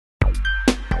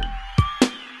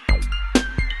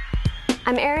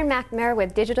I'm Erin McNamara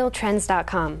with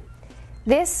DigitalTrends.com.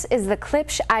 This is the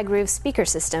Klipsch iGroove speaker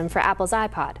system for Apple's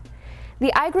iPod.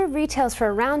 The iGroove retails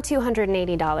for around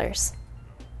 $280.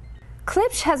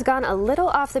 Klipsch has gone a little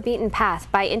off the beaten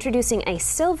path by introducing a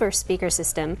silver speaker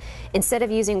system instead of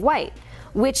using white,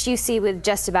 which you see with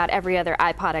just about every other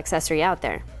iPod accessory out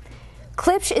there.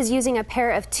 Klipsch is using a pair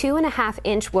of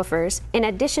 2.5-inch woofers in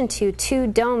addition to 2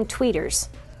 dome tweeters.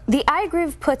 The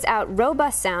iGroove puts out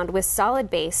robust sound with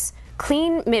solid bass,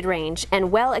 clean mid-range,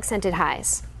 and well-accented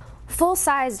highs.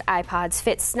 Full-sized iPods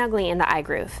fit snugly in the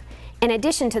iGroove, in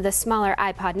addition to the smaller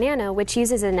iPod Nano, which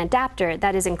uses an adapter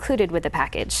that is included with the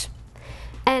package.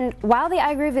 And while the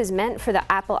iGroove is meant for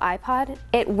the Apple iPod,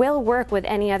 it will work with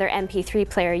any other MP3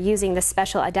 player using the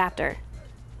special adapter.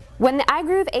 When the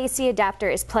iGroove AC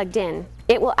adapter is plugged in,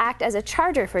 it will act as a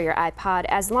charger for your iPod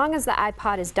as long as the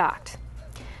iPod is docked.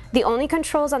 The only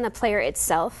controls on the player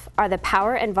itself are the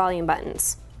power and volume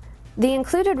buttons. The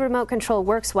included remote control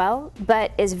works well,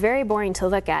 but is very boring to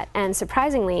look at and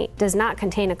surprisingly does not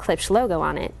contain a Klipsch logo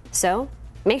on it, so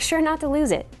make sure not to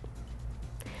lose it.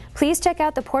 Please check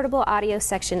out the portable audio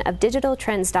section of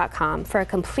DigitalTrends.com for a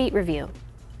complete review.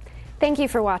 Thank you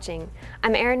for watching.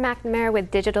 I'm Erin McNamara with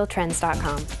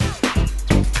DigitalTrends.com.